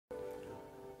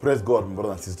Praise God, my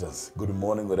brothers and sisters. Good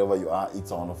morning, wherever you are.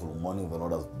 It's a wonderful morning the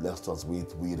Lord has blessed us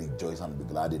with. We rejoice and be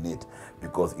glad in it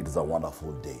because it is a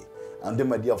wonderful day. And then,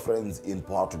 my dear friends, in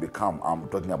Power to Become, I'm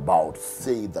talking about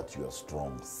say that you are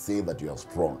strong. Say that you are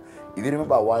strong. If you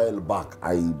remember a while back,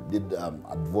 I did a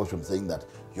devotion saying that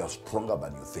you are stronger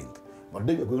than you think. But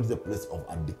then you're going to the place of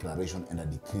a declaration and a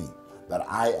decree that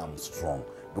I am strong.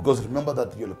 Because remember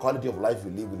that your quality of life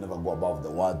you live will never go above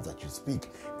the words that you speak.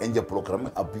 And your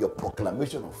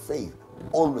proclamation of faith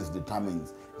always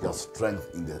determines your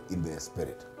strength in the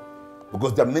spirit.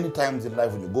 Because there are many times in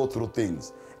life when you go through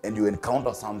things and you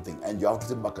encounter something and you have to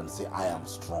sit back and say, I am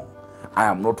strong. I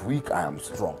am not weak, I am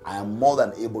strong. I am more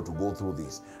than able to go through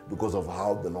this because of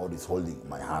how the Lord is holding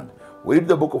my hand. We read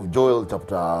the book of Joel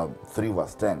chapter 3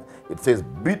 verse 10. It says,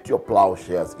 beat your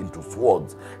plowshares into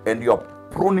swords and your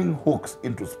pruning hooks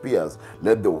into spears.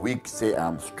 Let the weak say I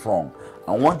am strong.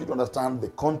 I want you to understand the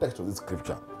context of this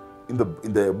scripture in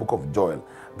the book of Joel,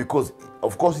 because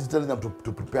of course he's telling them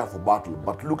to prepare for battle.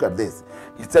 But look at this.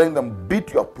 He's telling them,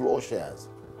 beat your plowshares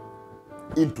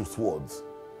into swords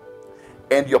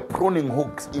and your pruning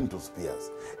hooks into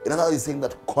spears. In other words, he's saying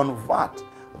that convert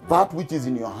that which is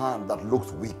in your hand that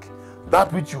looks weak,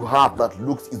 that which you have that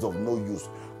looks is of no use,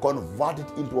 convert it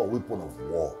into a weapon of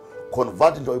war.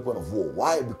 Convert into a weapon of war.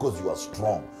 Why? Because you are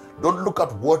strong. Don't look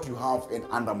at what you have and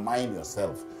undermine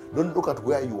yourself. Don't look at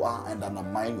where you are and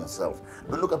undermine yourself.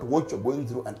 Don't look at what you're going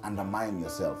through and undermine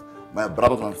yourself. My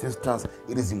brothers and sisters,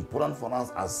 it is important for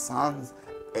us as sons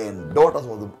and daughters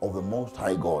of the Most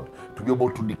High God to be able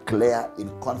to declare in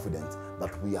confidence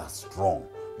that we are strong,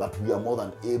 that we are more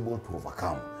than able to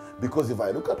overcome. Because if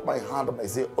I look at my hand and I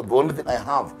say, oh, the only thing I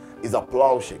have is a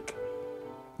plowshare,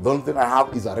 the only thing I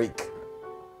have is a rake,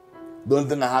 the only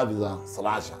thing I have is a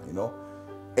slasher,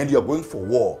 and you're going for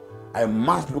war, I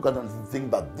must look at it and think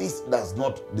that this does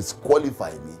not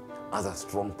disqualify me as a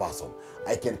strong person.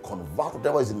 I can convert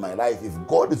whatever is in my life. If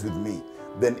God is with me,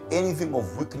 then anything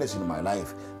of weakness in my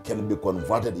life can be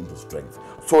converted into strength.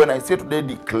 So when I say today,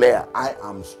 declare, I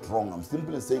am strong, I'm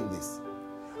simply saying this.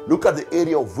 Look at the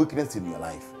area of weakness in your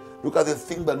life. Look at the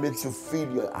thing that makes you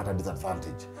feel you're at a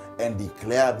disadvantage and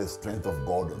declare the strength of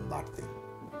God on that thing.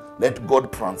 Let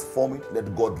God transform it,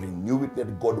 let God renew it,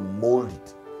 let God mold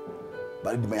it,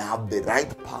 that it may have the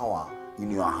right power in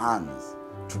your hands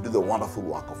to do the wonderful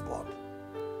work of God.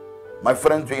 My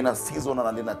friends, we're in a season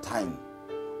and in a time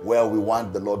where we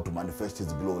want the Lord to manifest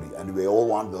His glory, and we all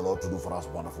want the Lord to do for us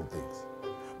wonderful things.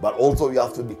 But also we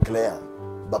have to declare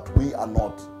that we are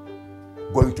not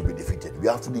going to be defeated. We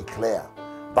have to declare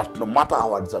that no matter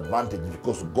our disadvantage,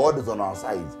 because God is on our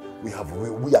side, we are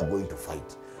going to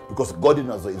fight. Because God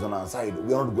is on our side,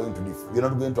 we are not going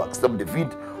to accept defeat.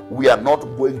 We are not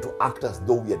going to act as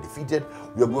though we are defeated.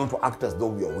 We are going to act as though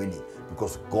we are winning,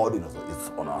 because God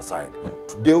is on our side.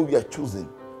 Today we are choosing,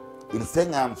 in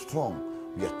saying I am strong,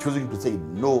 we are choosing to say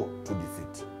no to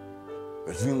defeat.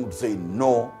 We are choosing to say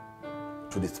no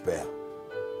to despair.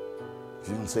 We are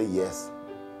choosing to say yes,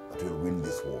 that we will win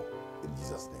this war in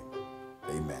Jesus' name.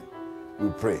 Amen. We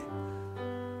pray.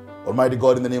 Almighty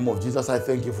God, in the name of Jesus, I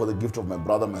thank you for the gift of my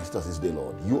brother, my sister this day,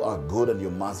 Lord. You are good and your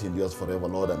mercy endures forever,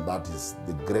 Lord, and that is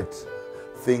the great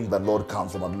thing that, Lord,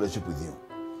 comes from our relationship with you.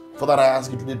 Father, I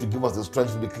ask you today to give us the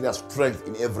strength to declare strength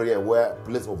in every area,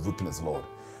 place of weakness, Lord.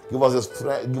 Give us the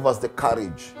strength, give us the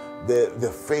courage,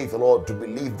 the faith, Lord, to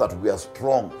believe that we are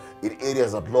strong in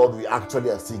areas that, Lord, we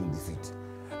actually are seeing defeat.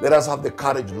 Let us have the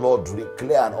courage, Lord, to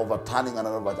declare an overturning and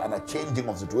a changing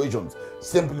of situations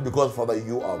simply because, Father,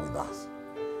 you are with us.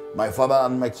 My Father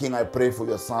and my King, I pray for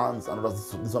your sons and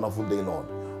this wonderful day, Lord.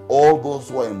 All those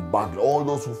who are in battle, all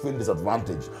those who feel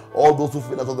disadvantaged, all those who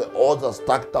feel as though the odds are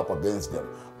stacked up against them.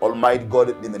 Almighty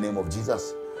God, in the name of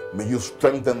Jesus, may you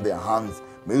strengthen their hands,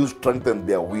 may you strengthen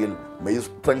their will, may you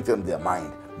strengthen their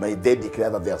mind. May they declare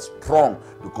that they are strong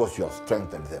because you have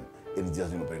strengthened them. In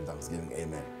Jesus' name we pray in thanksgiving.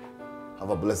 Amen. Have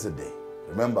a blessed day.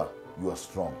 Remember, you are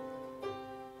strong.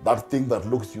 That thing that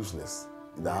looks useless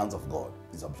in the hands of God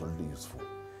is absolutely useful.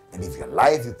 And if your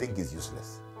life you think is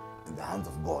useless, in the hands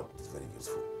of God, it is very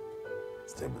useful.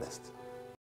 Stay blessed.